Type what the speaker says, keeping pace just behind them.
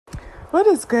What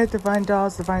is good, Divine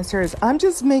Dolls, Divine Series? I'm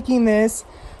just making this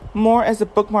more as a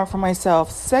bookmark for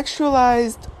myself.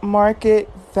 Sexualized market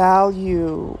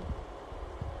value.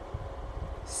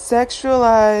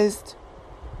 Sexualized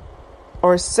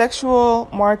or sexual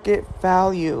market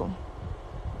value.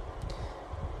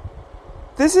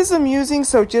 This is amusing,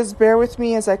 so just bear with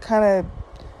me as I kind of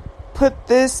put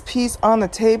this piece on the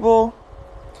table.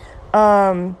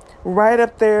 Right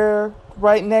up there,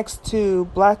 right next to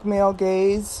black male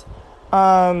gaze.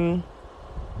 And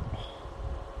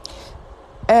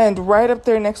right up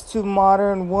there next to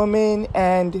modern woman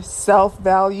and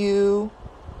self-value,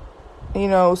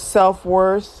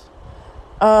 self-worth.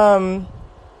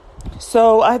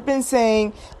 So I've been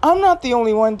saying, I'm not the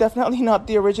only one, definitely not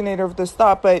the originator of this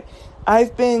thought, but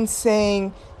I've been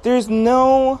saying there's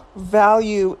no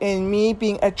value in me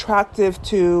being attractive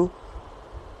to,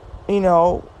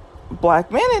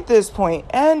 black men at this point,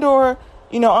 and or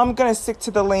I'm going to stick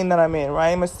to the lane that I'm in, right?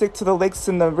 I'm going to stick to the lakes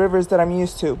and the rivers that I'm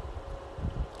used to.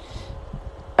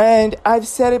 And I've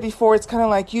said it before, it's kind of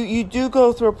like you do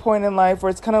go through a point in life where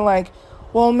it's kind of like,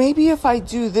 well, maybe if I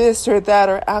do this or that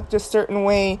or act a certain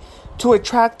way to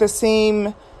attract the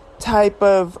same type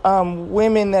of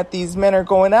women that these men are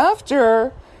going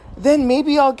after, then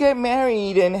maybe I'll get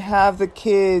married and have the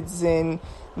kids and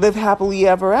live happily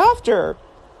ever after.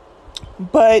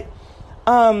 But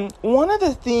one of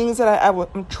the things that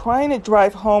I'm trying to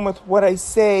drive home with what I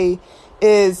say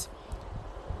is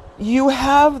you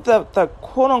have the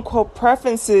quote unquote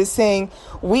preferences saying,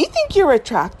 we think you're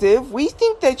attractive. We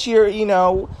think that you're,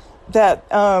 that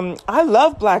I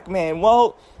love black men.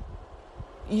 Well,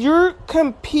 you're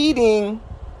competing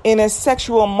in a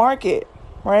sexual market,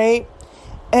 right?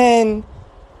 And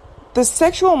the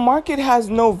sexual market has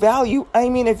no value. I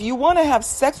mean, if you want to have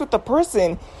sex with the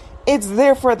person, it's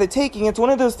there for the taking. It's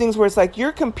one of those things where it's like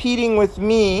you're competing with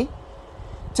me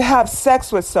to have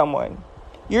sex with someone.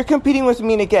 You're competing with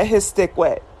me to get his stick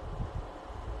wet.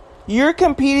 You're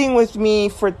competing with me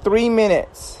for 3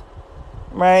 minutes,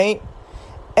 right?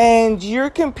 And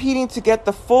you're competing to get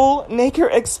the full naked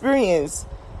experience,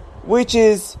 which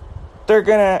is they're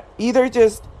going to either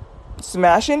just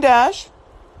smash and dash,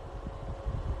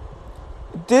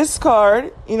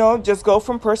 discard, just go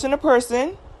from person to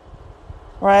person,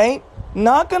 right?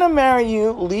 Not going to marry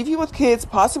you, leave you with kids,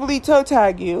 possibly toe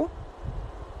tag you.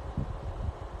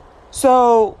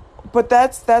 So, but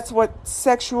that's what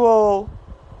sexual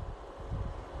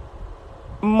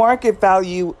market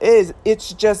value is.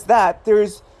 It's just that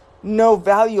there's no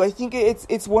value. I think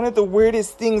it's one of the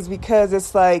weirdest things because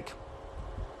it's like,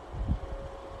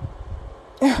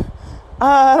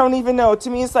 I don't even know. To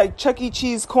me, it's like Chuck E.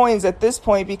 Cheese coins at this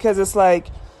point because it's like,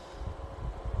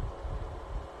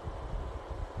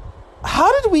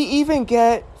 how did we even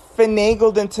get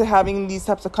finagled into having these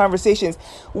types of conversations?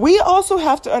 We also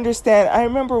have to understand, I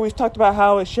remember we've talked about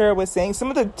how, as Shara was saying, some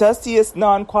of the dustiest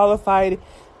non-qualified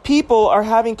people are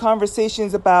having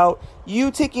conversations about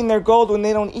you taking their gold when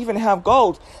they don't even have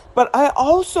gold. But I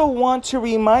also want to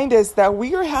remind us that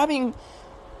we are having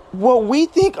what we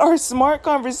think are smart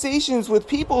conversations with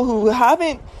people who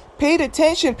haven't paid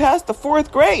attention past the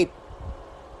 4th grade.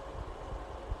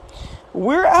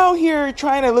 We're out here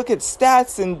trying to look at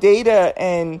stats and data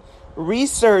and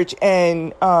research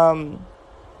and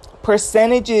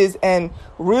percentages and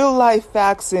real life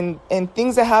facts and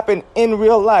things that happen in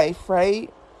real life, right?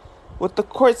 With the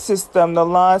court system, the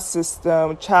law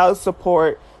system, child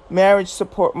support, marriage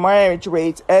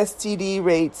rates, STD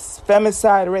rates,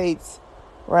 femicide rates,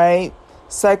 right?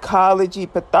 Psychology,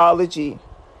 pathology.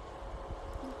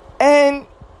 And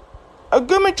a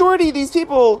good majority of these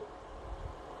people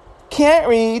can't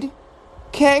read,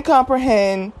 can't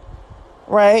comprehend,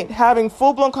 right? Having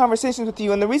full-blown conversations with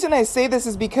you. And the reason I say this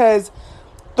is because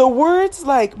the words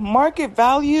like market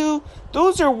value,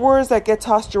 those are words that get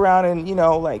tossed around in,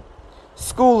 like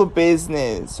school of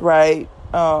business, right?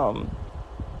 And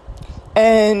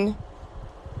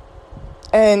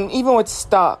even with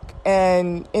stock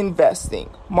and investing,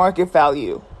 market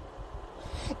value.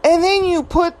 And then you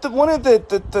put one of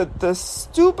the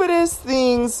stupidest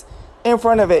things in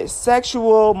front of it,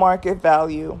 sexual market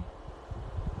value,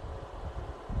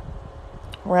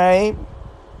 right?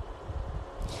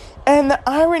 And the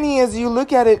irony as you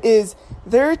look at it is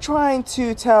they're trying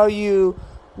to tell you,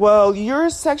 well, your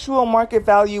sexual market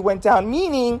value went down,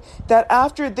 meaning that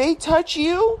after they touch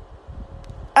you,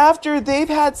 after they've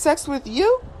had sex with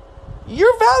you,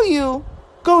 your value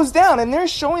goes down. And they're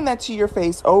showing that to your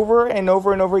face over and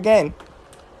over and over again,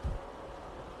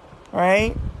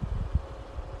 right?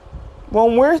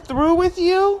 When we're through with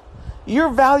you, your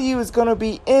value is going to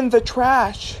be in the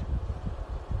trash,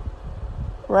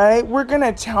 right? We're going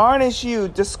to tarnish you,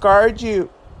 discard you.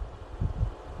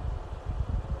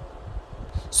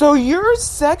 So your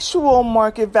sexual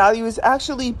market value is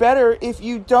actually better if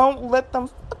you don't let them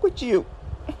fuck with you.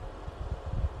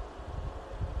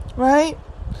 Right?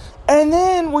 And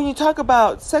then when you talk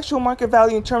about sexual market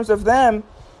value in terms of them,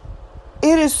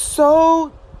 it is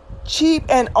so cheap,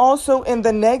 and also in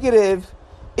the negative,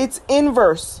 it's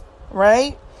inverse,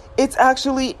 right? It's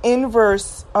actually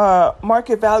inverse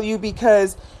market value,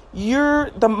 because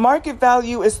the market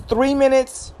value is 3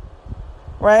 minutes,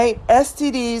 right?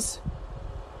 STDs,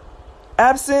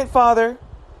 absent father,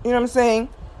 you know what I'm saying?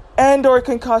 And or it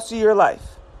can cost you your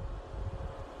life.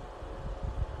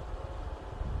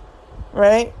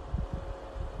 Right?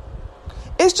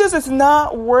 It's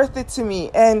not worth it to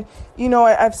me. And,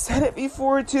 I've said it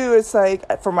before too. It's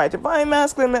like, for my Divine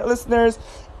Masculine listeners,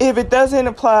 if it doesn't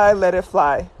apply, let it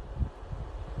fly.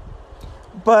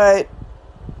 But,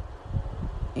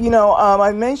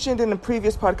 I mentioned in a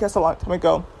previous podcast a long time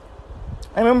ago,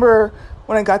 I remember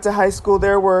when I got to high school,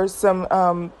 there were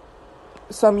some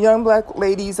young black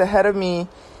ladies ahead of me,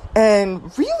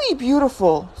 and really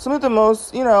beautiful. Some of the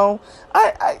most,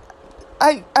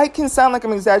 I can sound like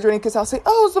I'm exaggerating, because I'll say,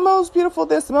 oh, it's the most beautiful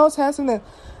this, the most handsome this.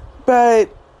 But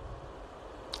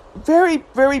very,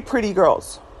 very pretty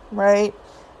girls, right?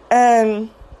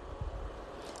 And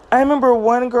I remember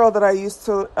one girl that I used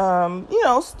to,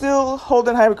 still hold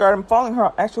in high regard. I'm following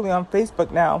her actually on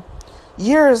Facebook now.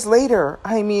 Years later,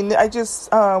 I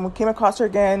just came across her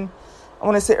again, I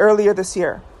want to say earlier this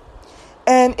year.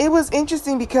 And it was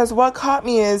interesting because what caught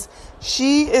me is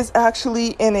she is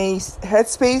actually in a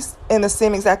headspace, in the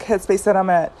same exact headspace that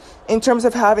I'm at, in terms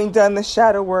of having done the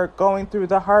shadow work, going through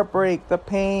the heartbreak, the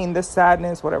pain, the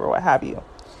sadness, whatever, what have you.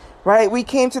 Right? We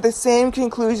came to the same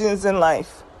conclusions in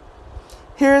life.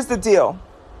 Here's the deal.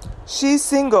 She's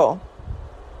single.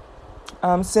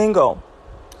 I'm single.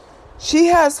 She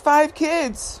has 5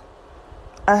 kids.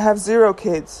 I have 0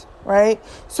 kids, right?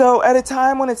 So at a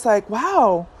time when it's like,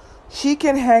 wow, she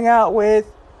can hang out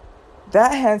with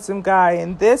that handsome guy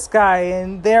and this guy,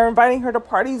 and they're inviting her to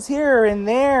parties here and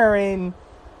there,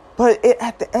 but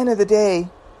at the end of the day,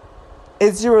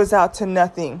 it zeroes out to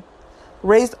nothing.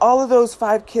 Raised all of those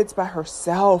 5 kids by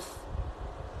herself.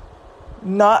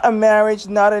 Not a marriage,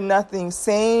 not a nothing.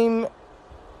 Same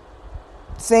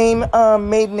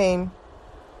maiden name.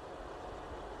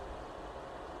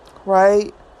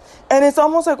 Right? And it's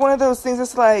almost like one of those things,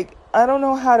 it's like, I don't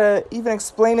know how to even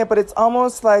explain it, but it's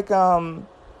almost like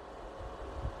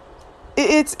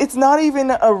it's not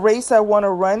even a race I want to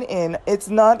run in. It's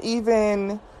not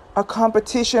even a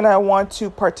competition I want to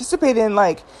participate in.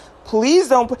 Like, please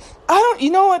don't. You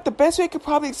know what? The best way I could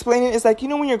probably explain it is like,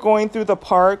 when you're going through the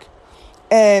park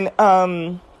and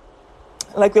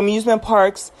like the amusement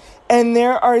parks, and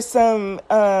there are some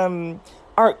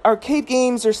arcade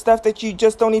games or stuff that you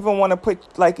just don't even want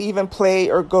to even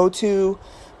play or go to,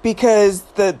 because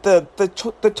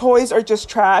the toys are just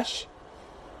trash.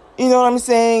 You know what I'm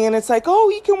saying? And it's like, oh,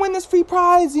 you can win this free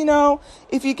prize.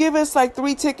 If you give us like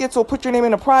 3 tickets, we'll put your name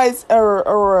in a prize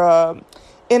or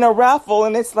in a raffle.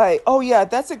 And it's like, oh yeah,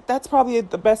 that's probably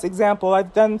the best example.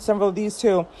 I've done several of these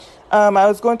too. I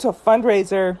was going to a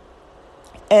fundraiser,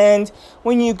 and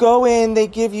when you go in, they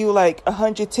give you like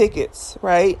 100 tickets,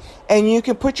 right? And you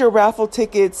can put your raffle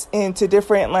tickets into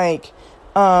different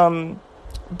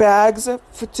bags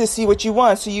to see what you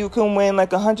want. So you can win like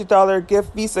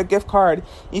 $100 Visa gift card.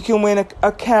 You can win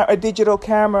a digital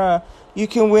camera. You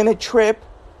can win a trip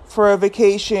for a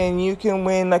vacation. You can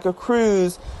win like a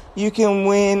cruise. You can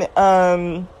win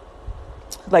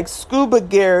like scuba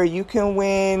gear. You can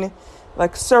win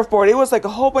like surfboard. It was like a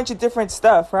whole bunch of different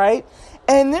stuff, right?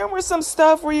 And there was some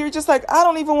stuff where you're just like, I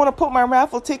don't even want to put my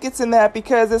raffle tickets in that,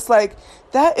 because it's like,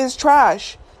 that is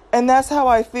trash. And that's how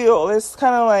I feel. It's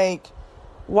kind of like,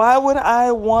 why would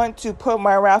I want to put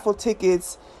my raffle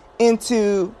tickets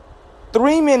into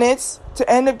 3 minutes to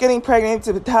end up getting pregnant,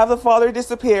 to have the father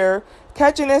disappear,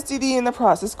 catch an STD in the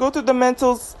process, go through the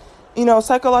mental,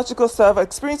 psychological stuff,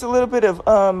 experience a little bit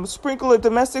of sprinkle of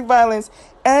domestic violence,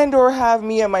 and or have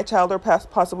me and my child are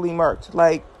possibly murked?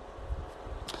 Like,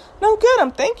 no,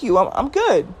 good. Thank you. I'm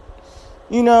good.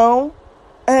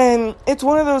 And it's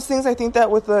one of those things. I think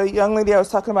that with the young lady I was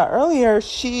talking about earlier,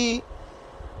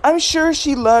 I'm sure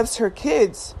she loves her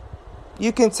kids.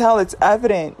 You can tell, it's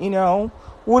evident,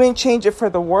 wouldn't change it for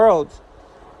the world.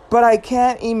 But I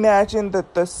can't imagine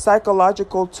the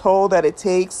psychological toll that it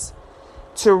takes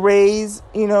to raise,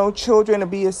 children, to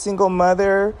be a single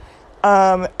mother.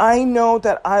 I know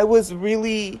that I was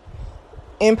really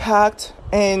impacted,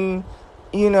 and,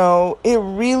 it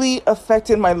really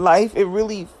affected my life. It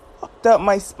really fucked up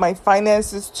my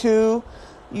finances too,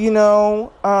 kind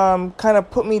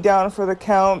of put me down for the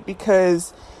count,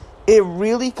 because it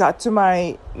really got to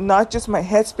my, not just my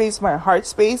headspace, my heart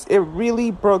space. It really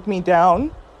broke me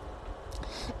down.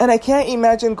 And I can't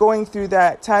imagine going through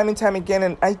that time and time again.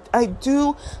 And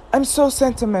I'm so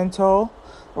sentimental,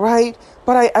 right?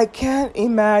 But I can't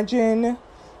imagine,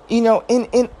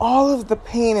 in all of the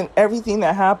pain and everything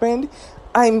that happened,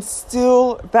 I'm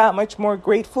still that much more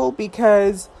grateful,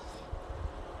 because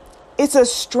it's a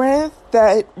strength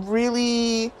that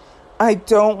really I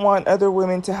don't want other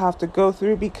women to have to go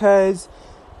through, because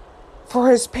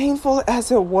for as painful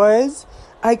as it was,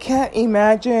 I can't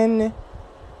imagine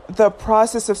the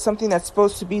process of something that's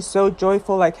supposed to be so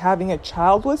joyful, like having a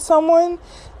child with someone,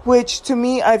 which to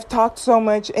me, I've talked so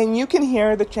much, and you can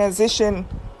hear the transition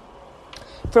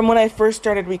from when I first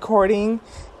started recording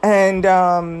and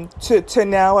to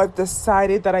now. I've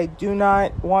decided that I do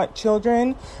not want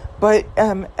children. But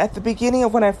at the beginning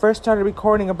of when I first started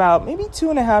recording, about maybe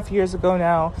 2.5 years ago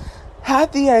now,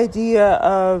 had the idea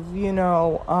of,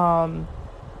 even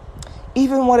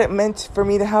what it meant for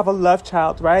me to have a love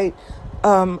child, right?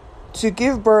 To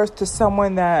give birth to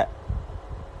someone that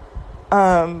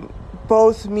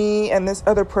both me and this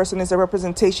other person is a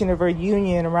representation of our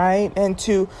union, right? And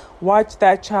to watch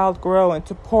that child grow, and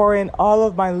to pour in all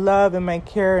of my love and my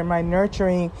care and my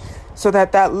nurturing, so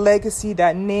that legacy,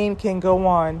 that name can go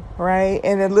on, right?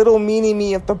 And a little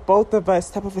mini-me of the both of us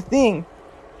type of a thing.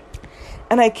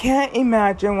 And I can't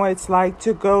imagine what it's like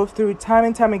to go through time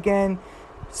and time again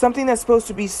something that's supposed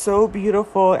to be so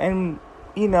beautiful. And,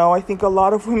 I think a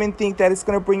lot of women think that it's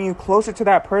going to bring you closer to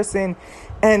that person,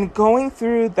 and going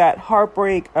through that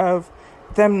heartbreak of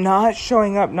them not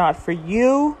showing up, not for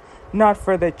you, not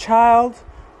for the child,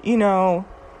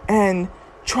 and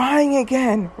trying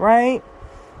again, right?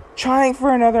 Trying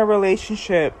for another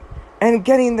relationship and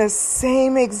getting the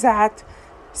same exact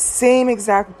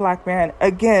black man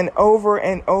again, over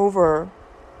and over,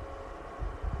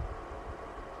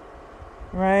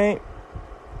 right?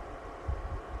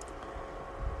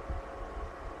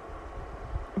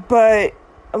 But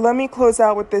let me close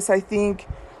out with this. I think,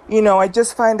 I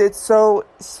just find it so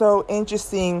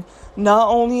interesting. Not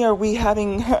only are we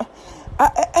having,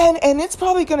 and it's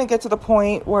probably going to get to the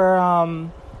point where,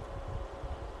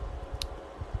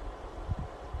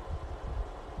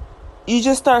 you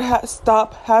just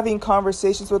stop having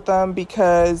conversations with them,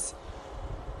 because,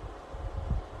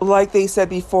 like they said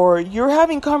before, you're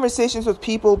having conversations with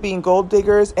people being gold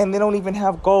diggers, and they don't even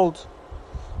have gold.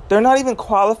 They're not even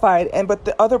qualified. But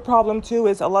the other problem too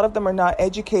is a lot of them are not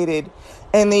educated,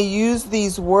 and they use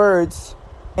these words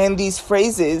and these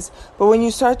phrases. But when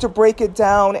you start to break it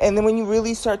down, and then when you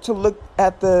really start to look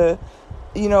at the,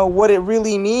 what it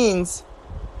really means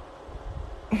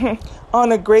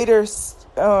on a grander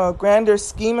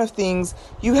scheme of things,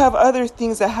 you have other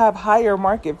things that have higher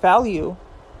market value,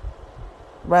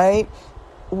 right?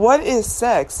 What is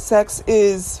sex? Sex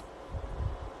is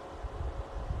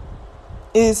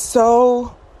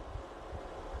so,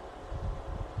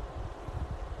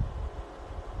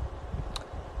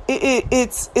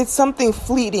 it's something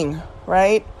fleeting,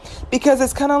 right? Because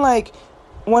it's kind of like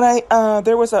when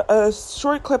there was a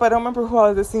short clip, I don't remember who I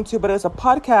was listening to, but it was a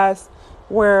podcast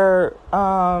where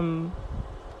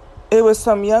it was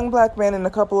some young black men and a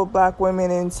couple of black women,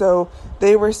 and so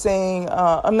they were saying,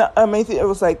 it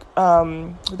was like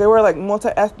they were like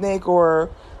multi-ethnic or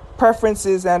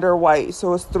preferences and or white, so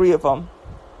it was 3 of them.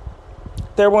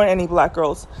 There weren't any black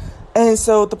girls. And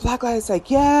so the black guy is like,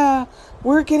 yeah,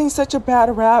 we're getting such a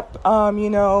bad rap,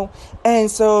 and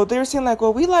so they were saying like,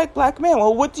 well, we like black men.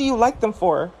 Well, what do you like them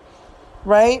for?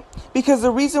 Right? Because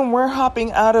the reason we're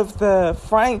hopping out of the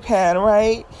frying pan,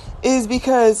 right, is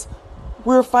because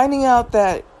we're finding out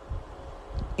that,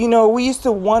 we used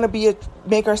to want to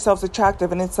make ourselves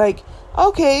attractive. And it's like,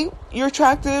 okay, you're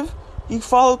attractive. You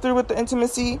follow through with the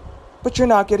intimacy, but you're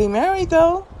not getting married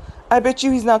though. I bet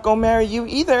you he's not going to marry you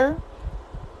either.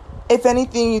 If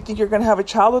anything, you think you're going to have a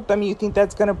child with them. You think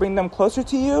that's going to bring them closer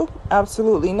to you?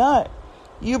 Absolutely not.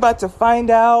 You about to find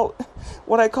out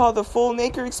what I call the full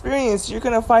naked experience. You're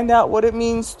going to find out what it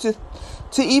means to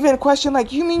even question,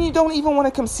 like, you mean you don't even want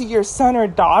to come see your son or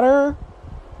daughter?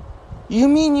 You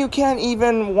mean you can't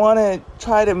even want to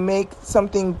try to make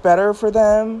something better for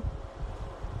them?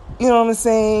 You know what I'm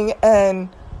saying? And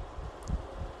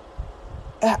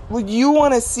you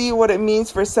want to see what it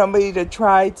means for somebody to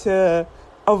try to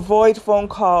avoid phone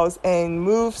calls and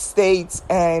move states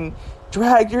and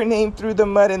drag your name through the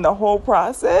mud in the whole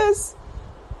process?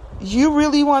 You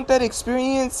really want that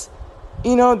experience?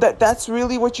 That's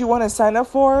really what you want to sign up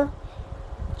for?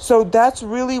 So that's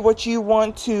really what you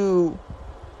want to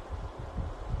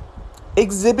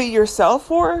exhibit yourself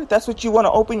for? That's what you want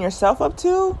to open yourself up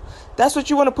to? That's what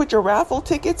you want to put your raffle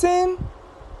tickets in?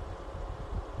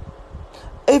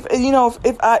 If you know,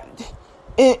 if I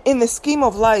in the scheme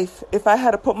of life, if I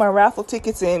had to put my raffle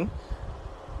tickets in,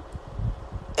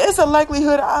 it's a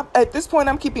likelihood at this point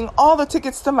I'm keeping all the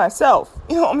tickets to myself.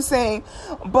 You know what I'm saying?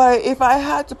 But if I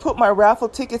had to put my raffle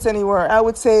tickets anywhere, I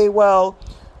would say, well,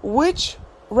 which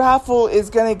raffle is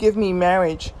going to give me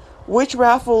marriage? Which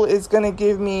raffle is going to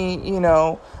give me,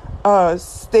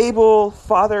 stable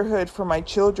fatherhood for my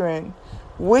children?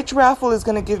 Which raffle is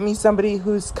going to give me somebody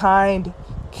who's kind,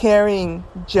 caring,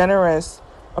 generous,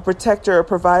 a protector, a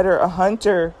provider, a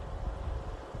hunter?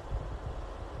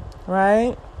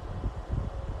 Right?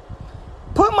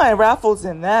 Put my raffles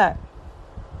in that.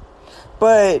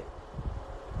 But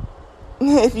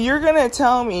if you're going to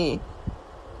tell me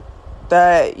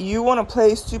that you want to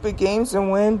play stupid games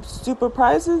and win stupid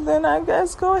prizes, then I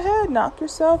guess go ahead, knock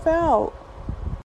yourself out.